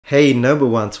Hey number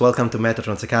ones, welcome to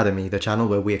Metatron's Academy, the channel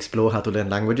where we explore how to learn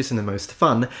languages in the most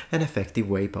fun and effective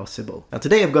way possible. Now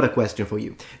today I've got a question for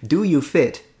you. Do you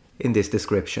fit in this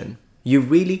description? You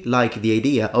really like the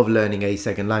idea of learning a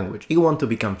second language. You want to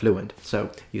become fluent.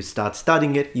 So you start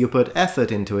studying it, you put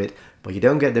effort into it, but you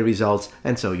don't get the results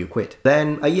and so you quit.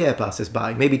 Then a year passes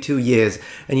by, maybe 2 years,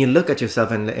 and you look at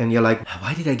yourself and you're like,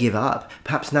 why did I give up?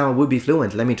 Perhaps now I would be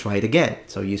fluent, let me try it again.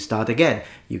 So you start again,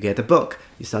 you get a book,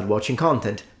 you start watching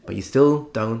content, but you still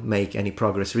don't make any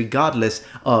progress regardless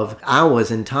of hours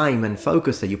and time and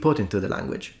focus that you put into the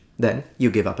language. Then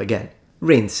you give up again.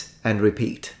 Rinse and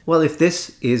repeat. Well, if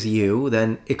this is you,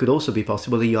 then it could also be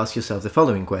possible that you ask yourself the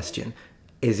following question.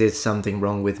 Is it something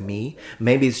wrong with me?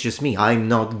 Maybe it's just me. I'm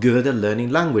not good at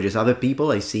learning languages. Other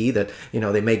people I see that,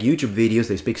 they make YouTube videos,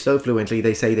 they speak so fluently,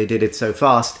 they say they did it so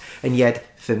fast, and yet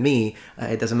for me,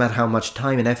 it doesn't matter how much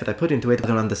time and effort I put into it, I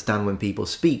don't understand when people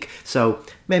speak. So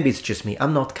maybe it's just me.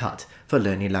 I'm not cut for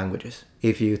learning languages.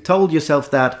 If you told yourself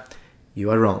that,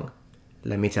 you are wrong.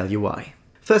 Let me tell you why.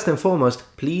 First and foremost,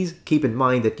 please keep in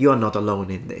mind that you are not alone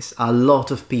in this. A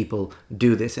lot of people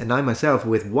do this, and I myself,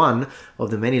 with one of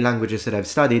the many languages that I've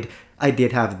studied, I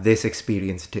did have this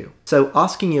experience too. So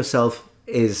asking yourself,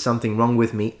 is something wrong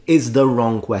with me, is the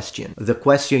wrong question. The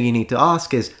question you need to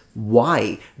ask is,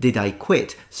 why did I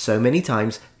quit so many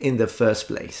times in the first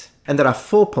place? And there are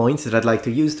 4 points that I'd like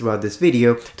to use throughout this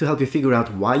video to help you figure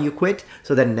out why you quit,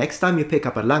 so that next time you pick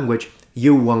up a language,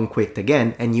 you won't quit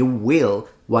again and you will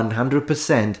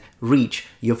 100% reach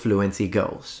your fluency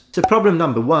goals. So problem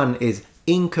number 1 is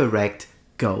incorrect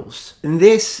goals. And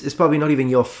this is probably not even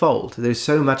your fault. There's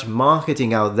so much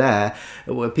marketing out there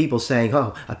where people saying,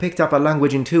 oh, I picked up a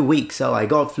language in 2 weeks, so I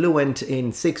got fluent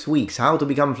in 6 weeks, how to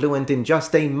become fluent in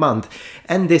just a month.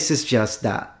 And this is just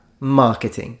that.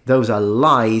 Marketing. Those are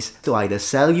lies to either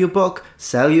sell you a book,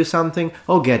 sell you something,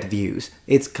 or get views.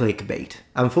 It's clickbait.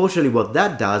 Unfortunately, what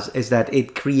that does is that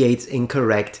it creates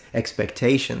incorrect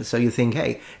expectations. So you think,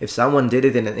 hey, if someone did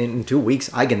it in 2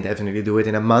 weeks, I can definitely do it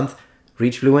in a month.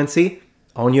 Reach fluency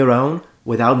on your own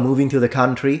without moving to the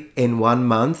country in 1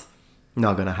 month.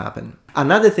 Not gonna happen.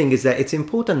 Another thing is that it's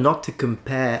important not to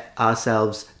compare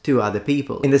ourselves to other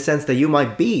people, in the sense that you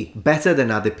might be better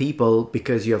than other people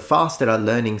because you're faster at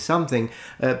learning something,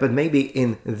 but maybe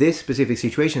in this specific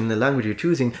situation, in the language you're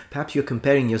choosing, perhaps you're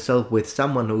comparing yourself with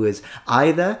someone who is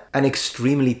either an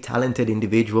extremely talented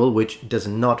individual, which does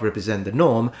not represent the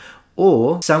norm,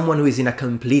 or someone who is in a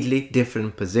completely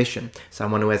different position.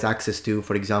 Someone who has access to,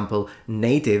 for example,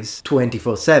 natives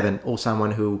 24/7, or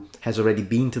someone who has already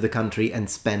been to the country and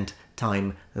spent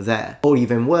time there. Or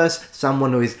even worse,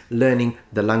 someone who is learning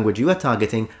the language you are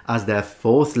targeting as their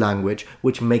 4th language,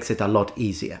 which makes it a lot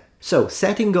easier. So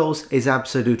setting goals is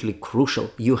absolutely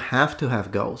crucial. You have to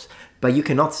have goals, but you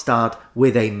cannot start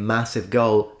with a massive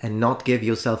goal and not give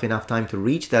yourself enough time to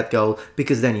reach that goal,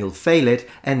 because then you'll fail it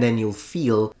and then you'll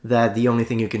feel that the only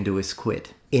thing you can do is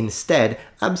quit. Instead,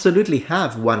 absolutely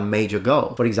have one major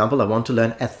goal. For example, I want to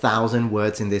learn 1,000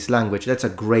 words in this language. That's a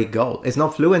great goal. It's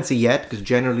not fluency yet, because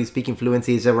generally speaking,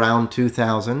 fluency is around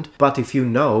 2,000. But if you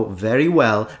know very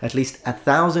well at least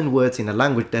 1,000 words in a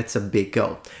language, that's a big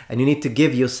goal. And you need to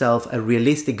give yourself a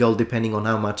realistic goal depending on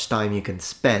how much time you can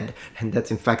spend. And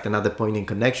that's in fact another point in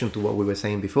connection to what we were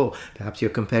saying before. Perhaps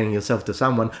you're comparing yourself to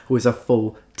someone who is a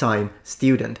full-time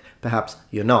student. Perhaps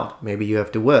you're not. Maybe you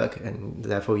have to work and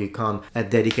therefore you can't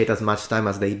dedicate as much time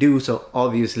as they do, so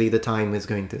obviously the time is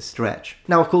going to stretch.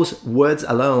 Now, of course, words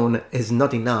alone is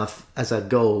not enough as a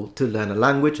goal to learn a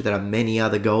language. There are many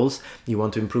other goals. You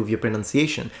want to improve your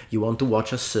pronunciation. You want to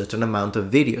watch a certain amount of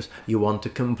videos. You want to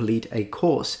complete a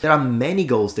course. There are many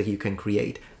goals that you can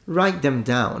create. Write them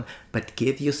down, but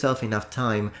give yourself enough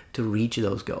time to reach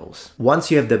those goals.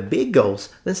 Once you have the big goals,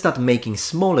 then start making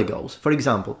smaller goals. For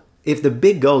example, if the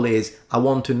big goal is, I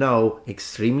want to know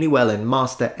extremely well and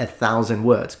master 1,000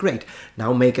 words, great.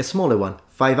 Now make a smaller one,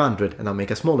 500, and I'll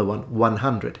make a smaller one,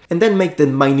 100. And then make the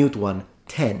minute one,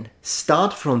 10.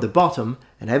 Start from the bottom,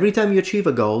 and every time you achieve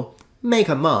a goal, make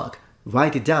a mark.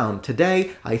 Write it down.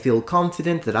 Today, I feel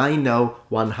confident that I know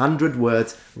 100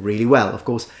 words really well. Of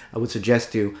course, I would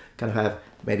suggest to kind of have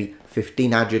maybe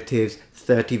 15 adjectives,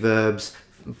 30 verbs,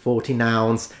 40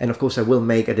 nouns, and of course I will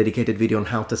make a dedicated video on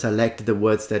how to select the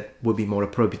words that would be more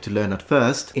appropriate to learn at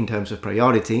first in terms of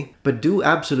priority. But do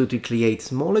absolutely create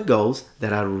smaller goals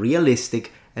that are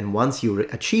realistic, and once you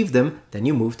achieve them, then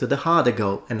you move to the harder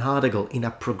goal in a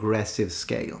progressive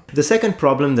scale. The second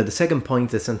problem, the second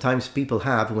point that sometimes people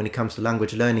have when it comes to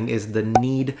language learning is the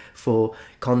need for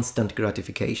constant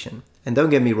gratification. And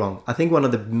don't get me wrong, I think one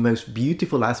of the most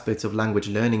beautiful aspects of language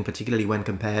learning, particularly when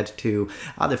compared to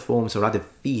other forms or other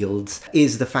fields,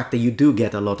 is the fact that you do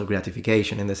get a lot of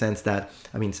gratification, in the sense that,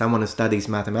 I mean, someone who studies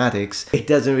mathematics, it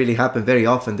doesn't really happen very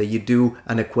often that you do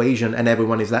an equation and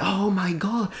everyone is like, oh my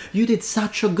God, you did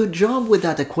such a good job with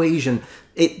that equation.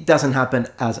 It doesn't happen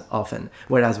as often.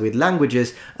 Whereas with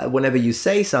languages, whenever you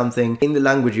say something in the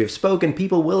language you've spoken,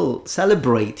 people will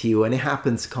celebrate you, and it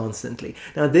happens constantly.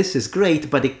 Now, this is great,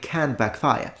 but it can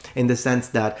backfire in the sense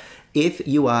that if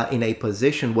you are in a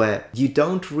position where you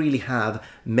don't really have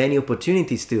many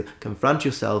opportunities to confront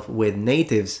yourself with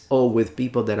natives or with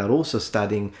people that are also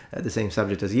studying the same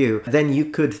subject as you, then you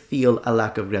could feel a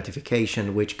lack of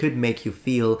gratification, which could make you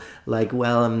feel like,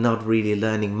 well, I'm not really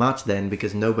learning much then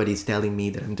because nobody's telling me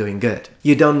that I'm doing good.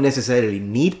 You don't necessarily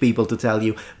need people to tell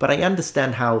you, but I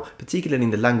understand how, particularly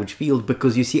in the language field,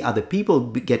 because you see other people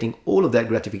getting all of that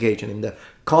gratification in the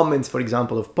comments, for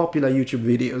example, of popular YouTube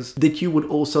videos, that you would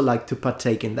also like to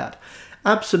partake in that.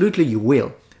 Absolutely you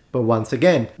will. But once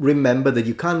again, remember that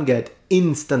you can't get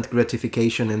instant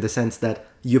gratification in the sense that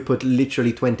you put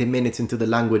literally 20 minutes into the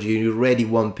language and you already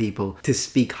want people to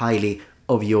speak highly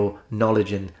of your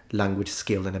knowledge and language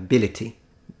skill and ability.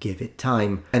 Give it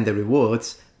time and the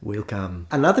rewards will come.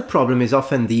 Another problem is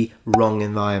often the wrong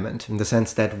environment, in the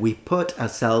sense that we put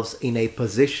ourselves in a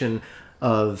position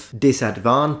of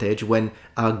disadvantage when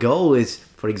our goal is,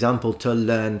 for example, to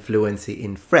learn fluency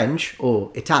in French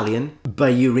or Italian,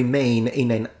 but you remain in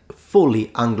an fully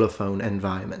Anglophone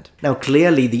environment. Now,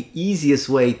 clearly the easiest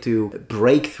way to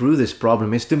break through this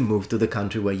problem is to move to the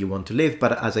country where you want to live,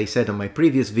 but as I said on my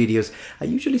previous videos, I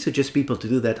usually suggest people to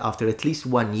do that after at least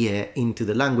 1 year into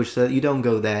the language, so that you don't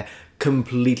go there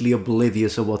completely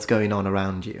oblivious of what's going on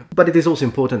around you. But it is also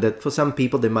important that for some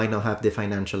people, they might not have the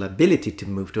financial ability to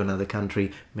move to another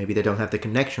country. Maybe they don't have the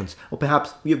connections, or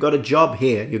perhaps you've got a job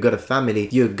here, you've got a family,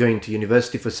 you're going to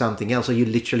university for something else, or you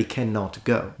literally cannot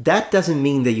go. That doesn't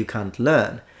mean that you can't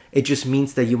learn. It just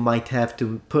means that you might have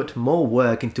to put more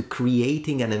work into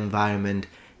creating an environment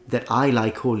that I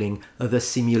like calling the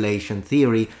simulation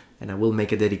theory, and I will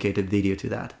make a dedicated video to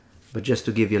that. But just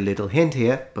to give you a little hint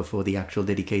here, before the actual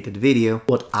dedicated video,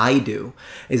 what I do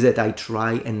is that I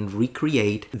try and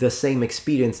recreate the same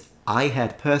experience I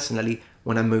had personally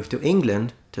when I moved to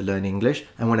England to learn English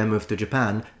and when I moved to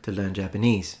Japan to learn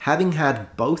Japanese. Having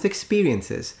had both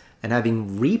experiences and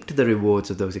having reaped the rewards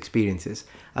of those experiences,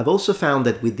 I've also found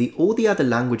that with all the other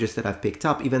languages that I've picked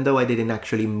up, even though I didn't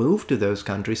actually move to those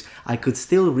countries, I could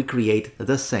still recreate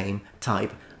the same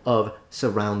type of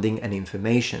surrounding and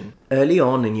information. Early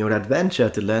on in your adventure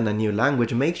to learn a new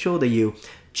language, make sure that you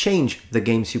change the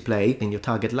games you play in your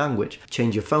target language.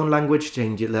 Change your phone language,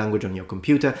 change your language on your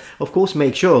computer. Of course,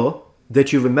 make sure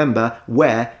that you remember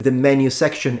where the menu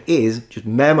section is. Just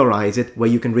memorize it, where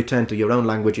you can return to your own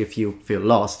language if you feel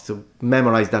lost. So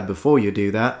memorize that before you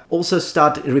do that. Also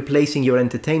start replacing your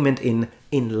entertainment in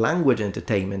language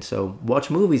entertainment. So watch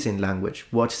movies in language,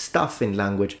 watch stuff in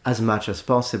language as much as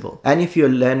possible. And if you're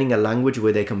learning a language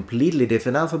with a completely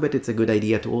different alphabet, it's a good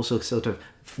idea to also sort of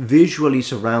visually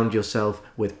surround yourself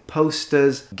with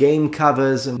posters, game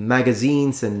covers,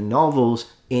 magazines and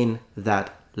novels in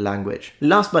that language.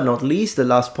 Last but not least, the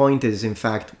last point is, in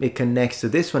fact, it connects to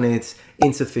this one, it's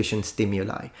insufficient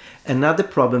stimuli. Another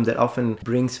problem that often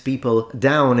brings people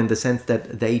down in the sense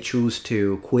that they choose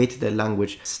to quit their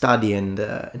language study and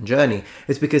journey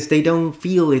is because they don't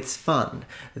feel it's fun.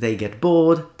 They get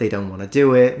bored, they don't want to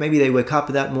do it. Maybe they wake up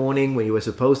that morning when you were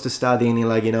supposed to study and you're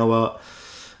like, you know what,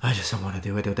 I just don't want to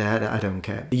do it, or that, I don't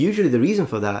care. Usually the reason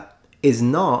for that is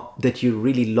not that you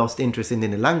really lost interest in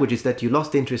the language, it's that you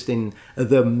lost interest in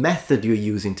the method you're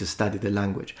using to study the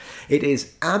language. It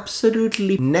is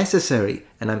absolutely necessary,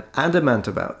 and I'm adamant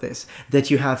about this, that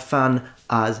you have fun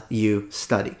as you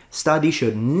study. Study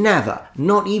should never,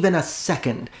 not even a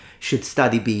second, should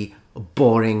study be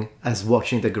boring as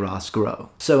watching the grass grow.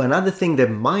 So another thing that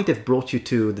might have brought you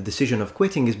to the decision of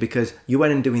quitting is because you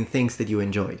weren't doing things that you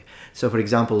enjoyed. So for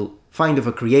example, find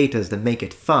other creators that make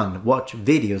it fun, watch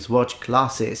videos, watch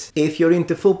classes. If you're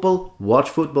into football, watch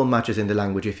football matches in the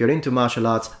language. If you're into martial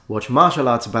arts, watch martial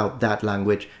arts about that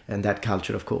language and that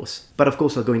culture, of course. But of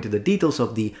course, I'll go into the details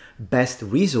of the best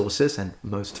resources and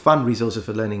most fun resources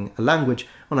for learning a language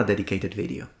on a dedicated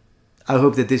video. I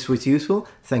hope that this was useful.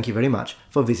 Thank you very much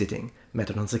for visiting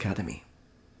Metatron's Academy.